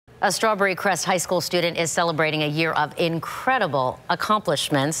A Strawberry Crest High School student is celebrating a year of incredible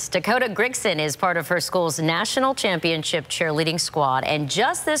accomplishments. Dakota Grigson is part of her school's national championship cheerleading squad. And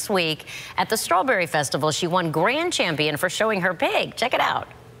just this week at the Strawberry Festival, she won grand champion for showing her pig. Check it out.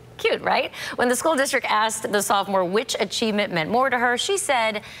 Cute, right? When the school district asked the sophomore which achievement meant more to her, she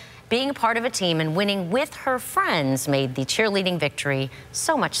said being part of a team and winning with her friends made the cheerleading victory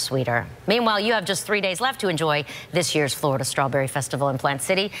so much sweeter. Meanwhile, you have just 3 days left to enjoy this year's Florida Strawberry Festival in Plant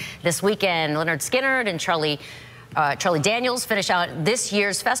City. This weekend, Leonard Skinnard and Charlie Daniels finish out this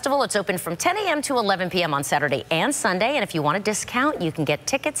year's festival. It's open from 10 a.m. to 11 p.m. on Saturday and Sunday. And if you want a discount, you can get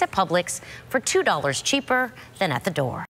tickets at Publix for $2 cheaper than at the door.